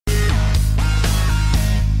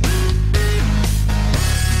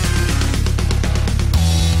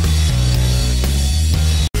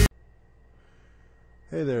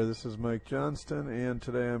Hey there, this is Mike Johnston, and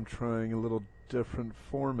today I'm trying a little different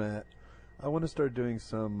format. I want to start doing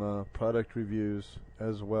some product reviews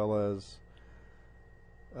as well as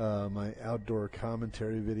my outdoor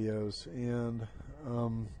commentary videos. And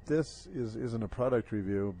this isn't a product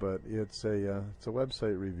review, but it's a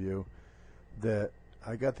website review that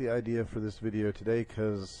I got the idea for this video today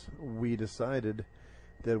because we decided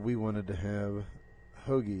that we wanted to have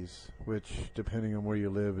hoagies, which depending on where you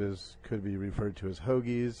live could be referred to as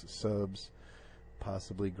hoagies, subs,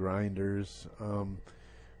 possibly grinders.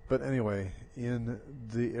 But anyway, in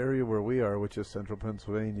the area where we are, which is central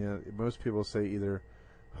Pennsylvania, most people say either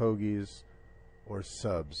hoagies or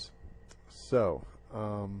subs. So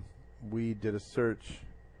we did a search,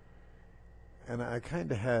 and I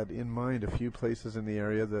kind of had in mind a few places in the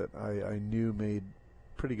area that I knew made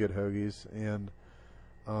pretty good hoagies. And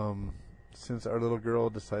since our little girl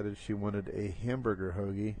decided she wanted a hamburger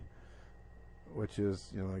hoagie, which is,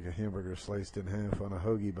 like a hamburger sliced in half on a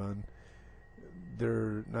hoagie bun,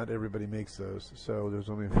 not everybody makes those, so there's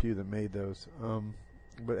only a few that made those.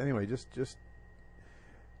 But anyway, just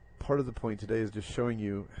part of the point today is just showing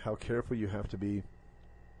you how careful you have to be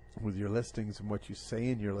with your listings and what you say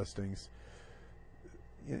in your listings.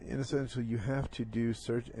 In essentially, you have to do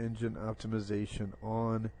search engine optimization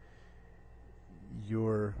on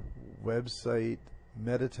your website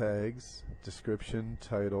meta tags, description,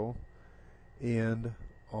 title, and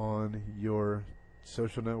on your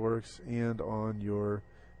social networks and on your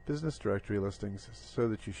business directory listings, so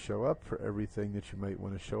that you show up for everything that you might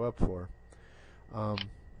want to show up for.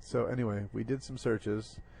 So anyway, we did some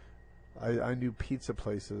searches. I knew pizza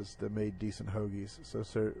places that made decent hoagies, so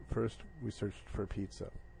first we searched for pizza.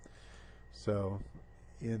 So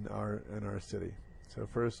in our city. So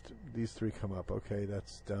first, these three come up. Okay,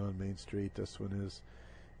 that's down on Main Street. This one is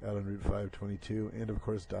out on Route 522. And, of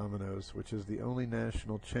course, Domino's, which is the only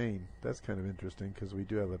national chain. That's kind of interesting because we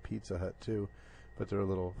do have a Pizza Hut, too, but they're a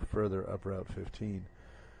little further up Route 15.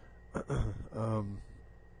 And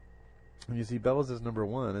you see Bella's is number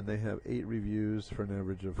 1, and they have 8 reviews for an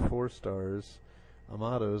average of 4 stars.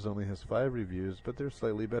 Amato's only has 5 reviews, but they're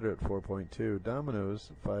slightly better at 4.2.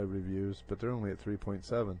 Domino's, 5 reviews, but they're only at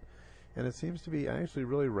 3.7. And it seems to be actually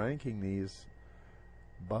really ranking these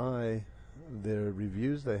by the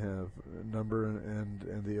reviews they have, number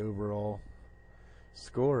and the overall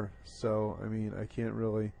score. So, I mean, I can't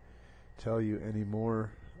really tell you any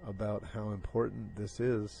more about how important this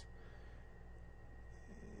is,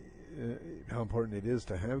 how important it is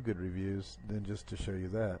to have good reviews, than just to show you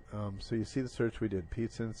that. So you see the search we did,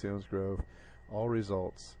 pizza in Selinsgrove, all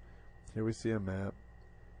results. Here we see a map.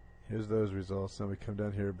 Here's those results. Then we come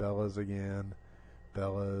down here, Bella's again,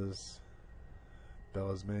 Bella's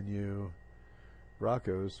menu,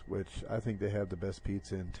 Rocco's, which I think they have the best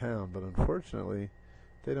pizza in town, but unfortunately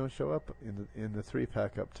they don't show up in the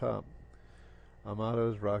 3-pack up top.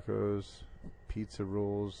 Amato's, Rocco's, Pizza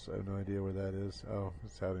Rules, I have no idea where that is. Oh,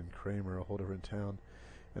 it's out in Kramer, a whole different town.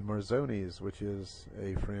 And Marzoni's, which is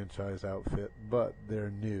a franchise outfit, but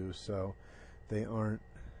they're new, so they aren't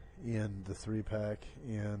in the 3-pack,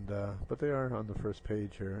 and but they are on the first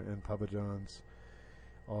page here. And Papa John's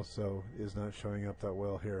also is not showing up that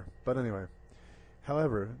well here. But anyway,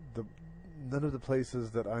 however, none of the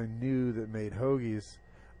places that I knew that made hoagies,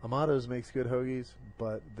 Amato's makes good hoagies,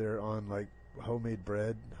 but they're on like homemade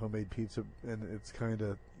bread, homemade pizza, and it's kind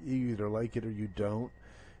of, you either like it or you don't.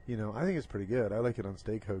 I think it's pretty good. I like it on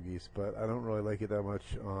steak hoagies, but I don't really like it that much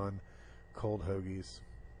on cold hoagies.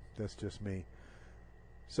 That's just me.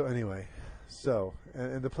 So anyway,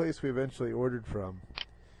 and the place we eventually ordered from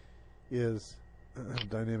is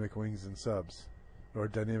Dynamic Wings and Subs, or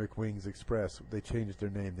Dynamic Wings Express. They changed their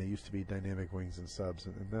name. They used to be Dynamic Wings and Subs,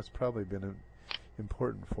 and that's probably been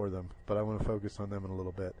important for them, but I want to focus on them in a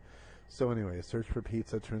little bit. So anyway, search for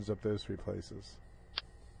pizza turns up those 3 places.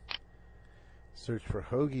 Search for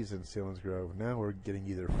hoagies in Selinsgrove. Now we're getting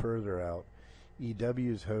either further out.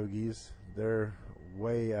 EW's Hoagies, they're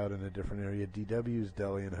way out in a different area. DW's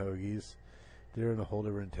Deli and Hoagies, they're in a whole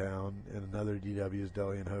different town. And another DW's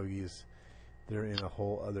Deli and Hoagies, they're in a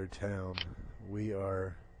whole other town. We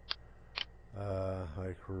are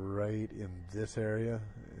like right in this area,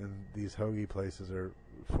 and these hoagie places are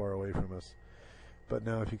far away from us. But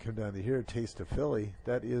now if you come down to here, Taste of Philly,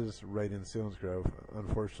 that is right in Selinsgrove.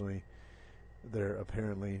 Unfortunately, they're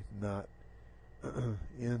apparently not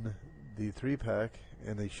in the 3-pack,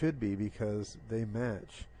 and they should be, because they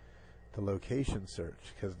match the location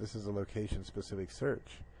search, because this is a location specific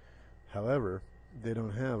search. However, they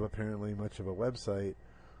don't have apparently much of a website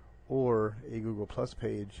or a Google Plus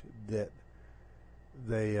page that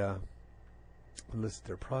they list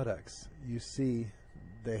their products. You see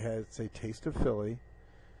they had, say, Taste of Philly.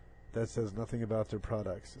 That says nothing about their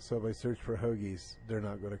products. So if I search for hoagies, they're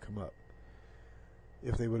not going to come up.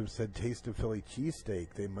 If they would have said Taste of Philly cheesesteak,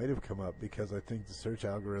 they might have come up, because I think the search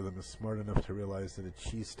algorithm is smart enough to realize that a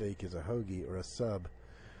cheesesteak is a hoagie or a sub.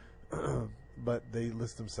 But they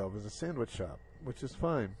list themselves as a sandwich shop, which is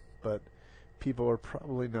fine. But people are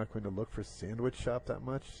probably not going to look for sandwich shop that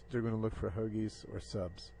much. They're going to look for hoagies or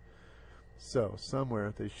subs. So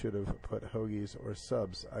somewhere they should have put hoagies or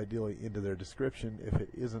subs, ideally into their description, if it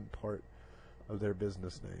isn't part of their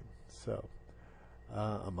business name. So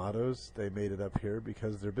Amato's, they made it up here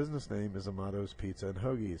because their business name is Amato's Pizza and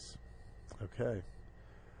Hoagies. Okay.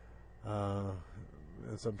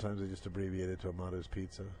 And sometimes they just abbreviate it to Amato's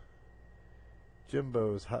Pizza.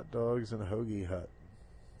 Jimbo's Hot Dogs and Hoagie Hut.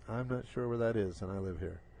 I'm not sure where that is, and I live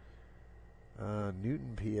here.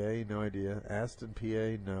 Newton, PA, no idea. Aston,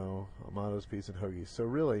 PA, no. Amato's Pizza and Hoagies. So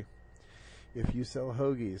really, if you sell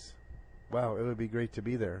hoagies, wow, it would be great to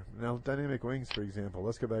be there. Now, Dynamic Wings, for example,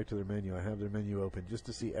 let's go back to their menu. I have their menu open just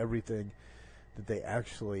to see everything that they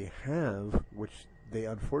actually have, which they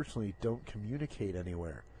unfortunately don't communicate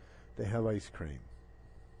anywhere. They have ice cream.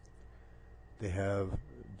 They have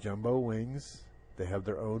jumbo wings. They have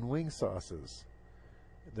their own wing sauces,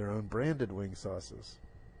 their own branded wing sauces.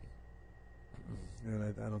 And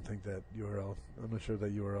I don't think that URL, I'm not sure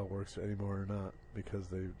that URL works anymore or not, because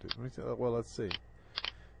they did. Well, let's see.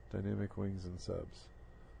 Dynamic Wings and Subs.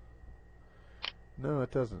 No,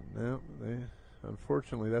 it doesn't. No,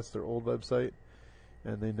 unfortunately, that's their old website,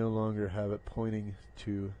 and they no longer have it pointing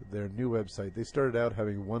to their new website. They started out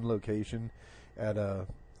having one location at a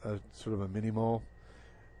sort of a mini mall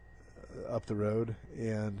up the road,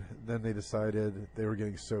 and then they decided they were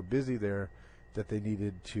getting so busy there that they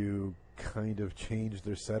needed to kind of change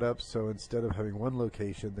their setup. So instead of having one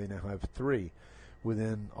location, they now have three,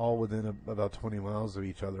 all within about 20 miles of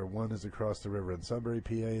each other. One is across the river in Sunbury,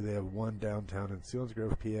 PA. They have one downtown in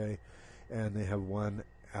Selinsgrove, PA, and they have one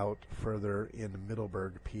out further in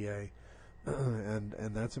Middleburg, PA.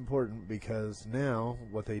 and that's important, because now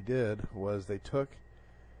what they did was they took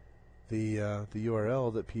the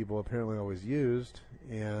URL that people apparently always used,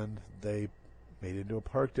 and they made it into a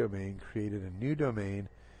park domain, created a new domain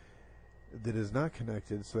that is not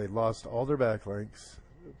connected. So they lost all their backlinks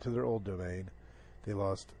to their old domain. They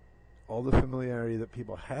lost all the familiarity that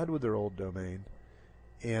people had with their old domain,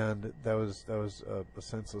 and that was a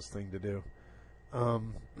senseless thing to do.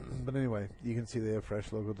 But anyway, you can see they have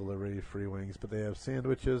fresh local delivery, free wings, but they have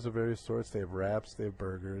sandwiches of various sorts. They have wraps, they have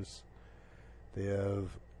burgers, they have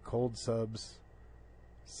cold subs,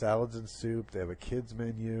 salads and soup. They have a kids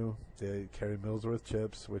menu. They carry Middlesworth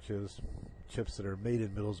chips, which is chips that are made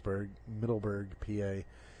in Middleburg, PA.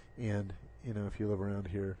 And if you live around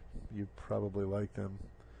here, you probably like them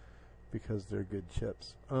because they're good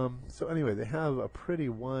chips. So anyway, they have a pretty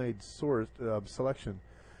wide selection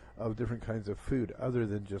of different kinds of food other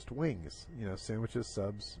than just wings. Sandwiches,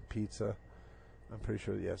 subs, pizza. I'm pretty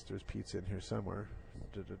sure, yes, there's pizza in here somewhere.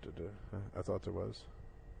 I thought there was.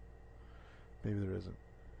 Maybe there isn't.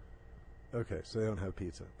 Okay, so they don't have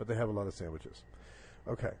pizza, but they have a lot of sandwiches.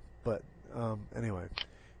 Okay, but anyway,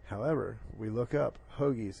 however, we look up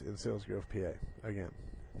hoagies in Selinsgrove, PA. Again,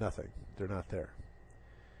 nothing. They're not there.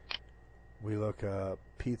 We look up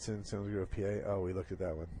pizza in Selinsgrove, PA. Oh, we looked at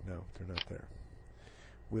that one. No, they're not there.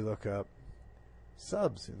 We look up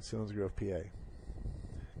subs in Selinsgrove, PA.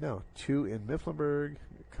 No, 2 in Mifflinburg,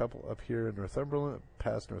 a couple up here in Northumberland,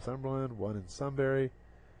 past Northumberland, 1 in Sunbury.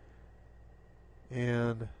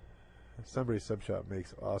 And Sunbury Sub Shop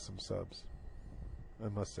makes awesome subs. I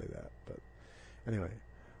must say that. But anyway,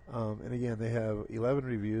 and again, they have 11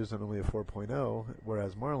 reviews and only a 4.0,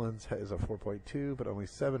 whereas Marlin's is a 4.2 but only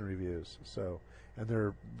 7 reviews. So, and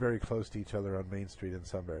they're very close to each other on Main Street in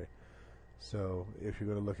Sunbury. So if you're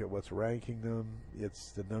going to look at what's ranking them,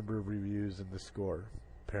 it's the number of reviews and the score,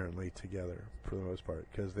 apparently, together for the most part,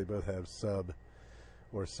 because they both have sub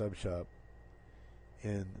or sub shop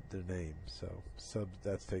in their name. So sub,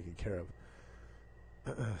 that's taken care of.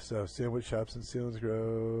 So sandwich shops in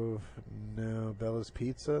Selinsgrove. No. Bella's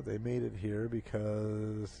Pizza, they made it here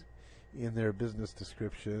because in their business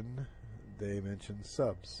description they mentioned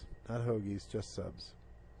subs, not hoagies, just subs,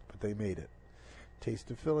 but they made it. Taste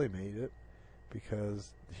of Philly made it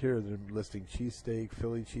because here they're listing cheesesteak,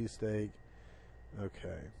 Philly cheesesteak.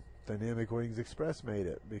 Okay. Dynamic Wings Express made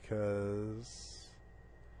it because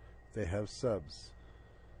they have subs.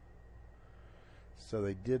 So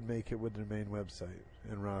they did make it with their main website.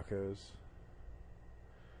 And Rocco's.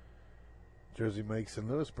 Jersey Mike's in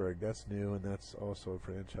Lewisburg, that's new, and that's also a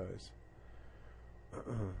franchise.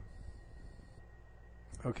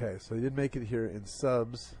 Okay, so they did make it here in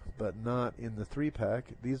subs, but not in the 3-pack.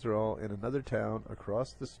 These are all in another town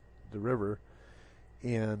across the river,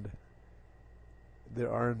 and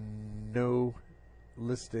there are no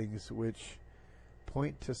listings which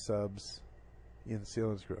point to subs in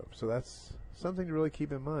Selinsgrove. So that's something to really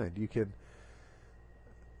keep in mind. You can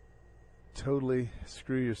totally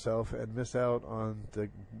screw yourself and miss out on the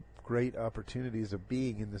great opportunities of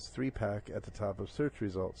being in this 3-pack at the top of search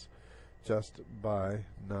results just by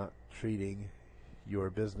not treating your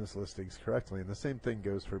business listings correctly. And the same thing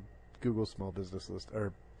goes for Google Small Business List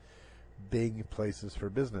or Bing Places for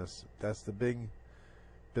Business. That's the Bing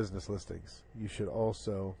business listings. You should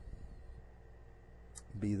also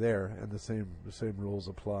be there, and the same rules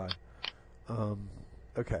apply.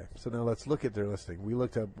 Okay, so now let's look at their listing. We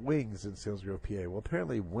looked up Wings in Selinsgrove, PA. Well,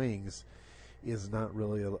 apparently Wings is not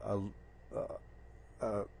really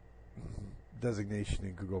a designation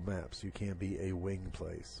in Google Maps. You can't be a wing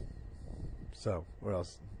place. So, or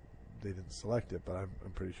else they didn't select it, but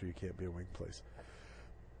I'm pretty sure you can't be a wing place.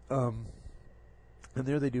 And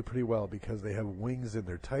there they do pretty well because they have wings in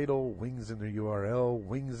their title, wings in their URL,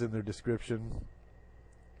 wings in their description.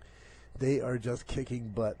 They are just kicking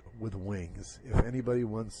butt with wings. If anybody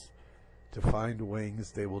wants to find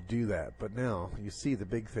wings, they will do that. But now, you see the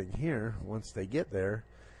big thing here, once they get there,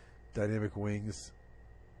 Dynamic Wings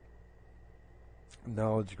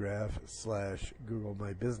Knowledge Graph / Google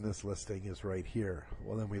My Business listing is right here.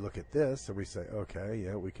 Well, then we look at this and we say, okay,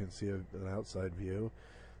 yeah, we can see an outside view.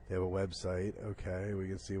 They have a website. Okay, we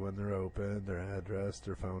can see when they're open, their address,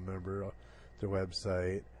 their phone number, their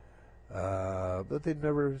website. But they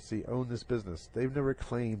never own this business. They've never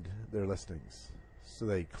claimed their listings. So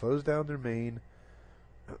they closed down their main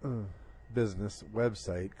business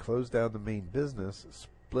website, closed down the main business,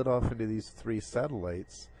 split off into these 3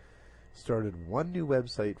 satellites, started one new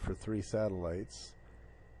website for 3 satellites,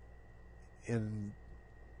 and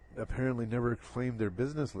apparently never claimed their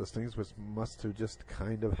business listings, which must have just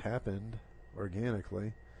kind of happened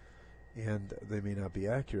organically, and they may not be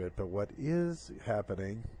accurate. But what is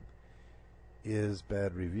happening is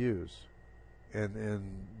bad reviews, and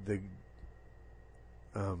the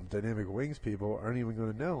Dynamic Wings people aren't even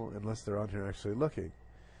going to know unless they're on here actually looking.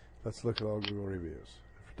 Let's look at all Google reviews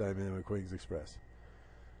for Dynamic Wings Express.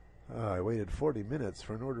 I waited 40 minutes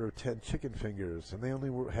for an order of 10 chicken fingers, and they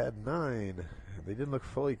only had 9. They didn't look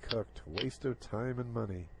fully cooked. Waste of time and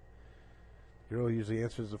money. Girl usually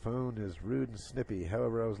answers the phone, is rude and snippy.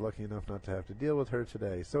 However, I was lucky enough not to have to deal with her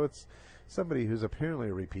today. So it's somebody who's apparently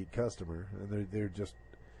a repeat customer, and they're just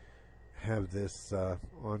have this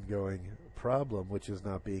ongoing problem, which is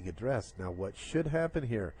not being addressed. Now, what should happen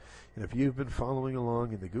here, and if you've been following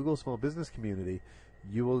along in the Google Small Business community,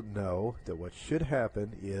 you will know that what should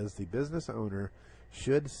happen is the business owner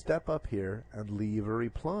should step up here and leave a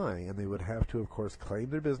reply, and they would have to, of course, claim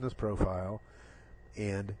their business profile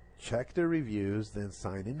and check their reviews, then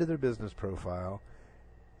sign into their business profile,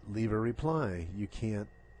 leave a reply. You can't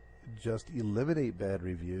just eliminate bad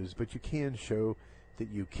reviews, but you can show that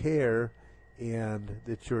you care and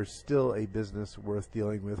that you're still a business worth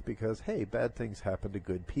dealing with because, hey, bad things happen to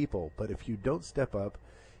good people. But if you don't step up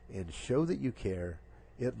and show that you care,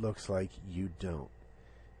 it looks like you don't.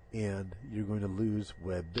 And you're going to lose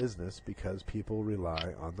web business because people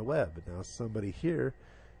rely on the web. Now, somebody here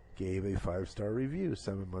gave a 5-star review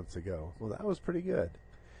 7 months ago. Well, that was pretty good.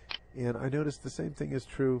 And I noticed the same thing is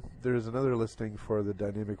true. There's another listing for the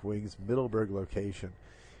Dynamic Wings Middleburg location.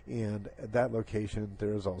 And at that location,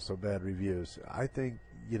 there's also bad reviews. I think,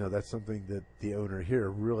 that's something that the owner here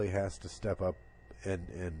really has to step up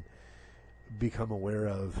and become aware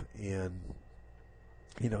of, and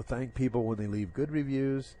thank people when they leave good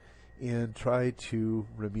reviews and try to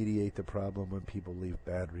remediate the problem when people leave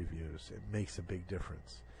bad reviews. It makes a big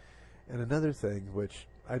difference. And another thing, which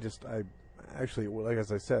I actually, like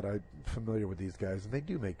as I said, I'm familiar with these guys, and they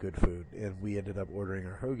do make good food, and we ended up ordering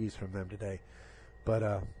our hoagies from them today.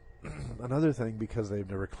 But another thing, because they've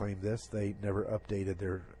never claimed this, they never updated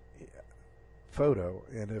their photo,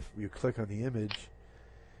 and if you click on the image,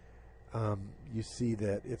 you see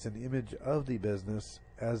that it's an image of the business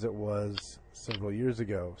as it was several years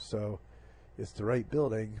ago. So it's the right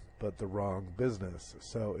building, but the wrong business.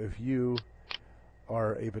 So if you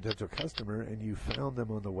are a potential customer and you found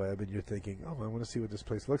them on the web and you're thinking, oh, I want to see what this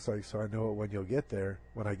place looks like so I know it when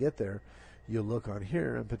I get there, you'll look on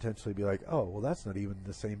here and potentially be like, oh, well, that's not even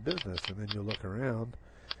the same business. And then you'll look around,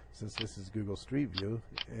 since this is Google Street View,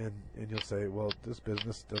 and you'll say, well, this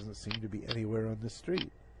business doesn't seem to be anywhere on this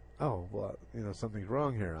street. Oh, well, something's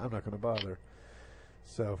wrong here. I'm not going to bother.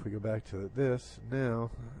 So if we go back to this now,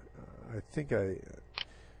 I think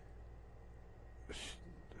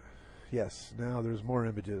yes, now there's more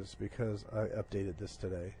images because I updated this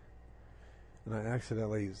today. And I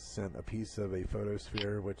accidentally sent a piece of a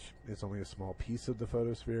photosphere, which is only a small piece of the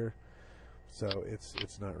photosphere, so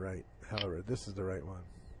it's not right. However, this is the right one.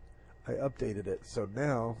 I updated it, so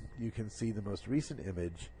now you can see the most recent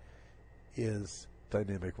image is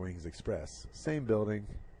Dynamic Wings Express. Same building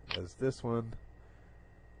as this one,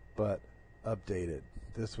 but updated.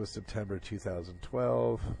 This was September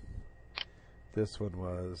 2012. This one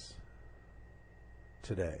was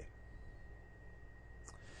today.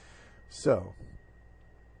 So,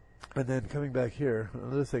 and then coming back here,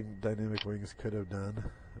 another thing Dynamic Wings could have done,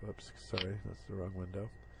 oops, sorry, that's the wrong window,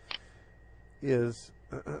 is,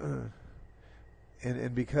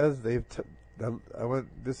 and because they've,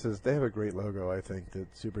 they have a great logo, I think, that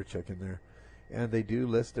Super Chicken there, and they do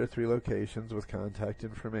list their 3 locations with contact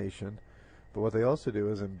information, but what they also do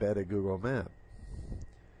is embed a Google map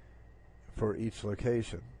for each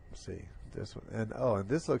location. See, this one, and oh, in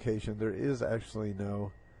this location, there is actually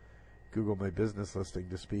no Google My Business listing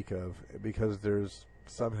to speak of, because there's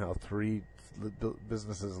somehow 3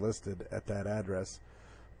 businesses listed at that address,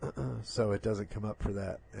 so it doesn't come up for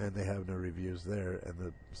that, and they have no reviews there, and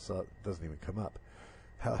the doesn't even come up.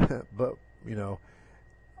 But you know,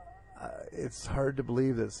 it's hard to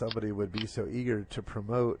believe that somebody would be so eager to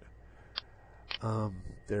promote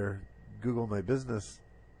their Google My Business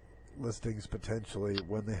listings potentially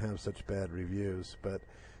when they have such bad reviews. But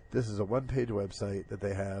this is a one-page website that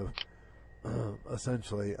they have.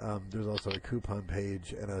 Essentially, there's also a coupon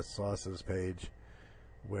page and a sauces page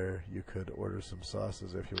where you could order some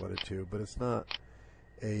sauces if you wanted to, but it's not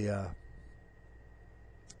a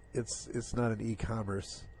it's not an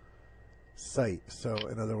e-commerce site. So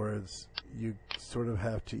in other words, you sort of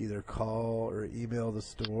have to either call or email the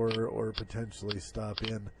store or potentially stop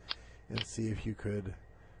in and see if you could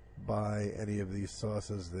buy any of these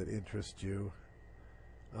sauces that interest you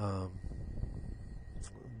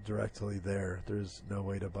directly there. There's no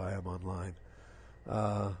way to buy them online.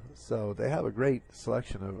 So they have a great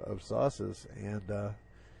selection of sauces, and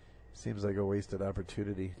seems like a wasted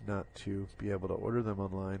opportunity not to be able to order them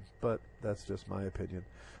online, but that's just my opinion.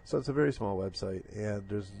 So it's a very small website, and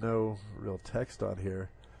there's no real text on here,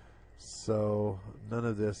 so none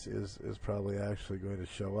of this is probably actually going to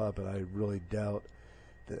show up, and I really doubt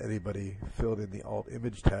that anybody filled in the alt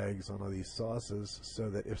image tags on all these sauces, so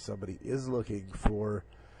that if somebody is looking for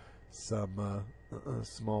some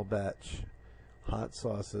small batch hot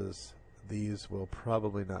sauces, these will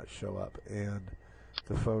probably not show up, and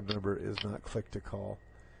the phone number is not click to call.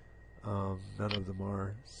 None of them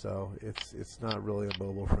are, so it's not really a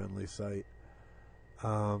mobile friendly site.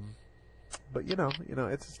 But you know,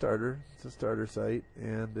 it's a starter. It's a starter site,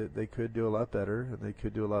 and they could do a lot better, and they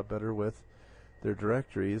could do a lot better with their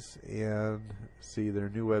directories. And see, their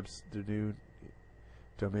new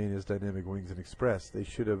domain is Dynamic Wings and Express. They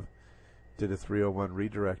should have did a 301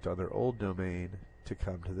 redirect on their old domain to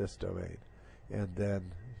come to this domain, and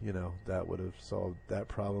then that would have solved that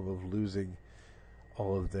problem of losing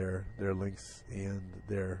all of their links and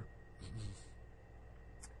their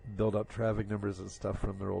build up traffic numbers and stuff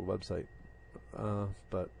from their old website.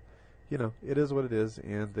 But it is what it is,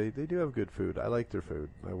 and they do have good food. I like their food.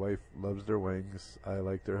 My wife loves their wings. I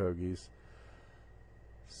like their hoagies.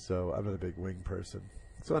 So I'm not a big wing person.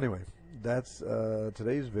 So anyway, that's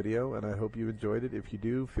today's video, and I hope you enjoyed it. If you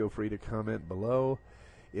do, feel free to comment below.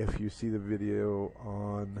 If you see the video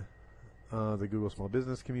on the Google Small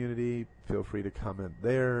Business community, feel free to comment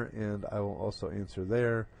there, and I will also answer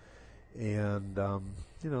there. And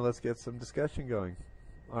let's get some discussion going.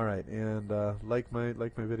 All right, and like my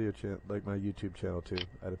video channel, like my YouTube channel too.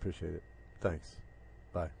 I'd appreciate it. Thanks.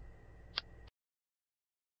 Bye.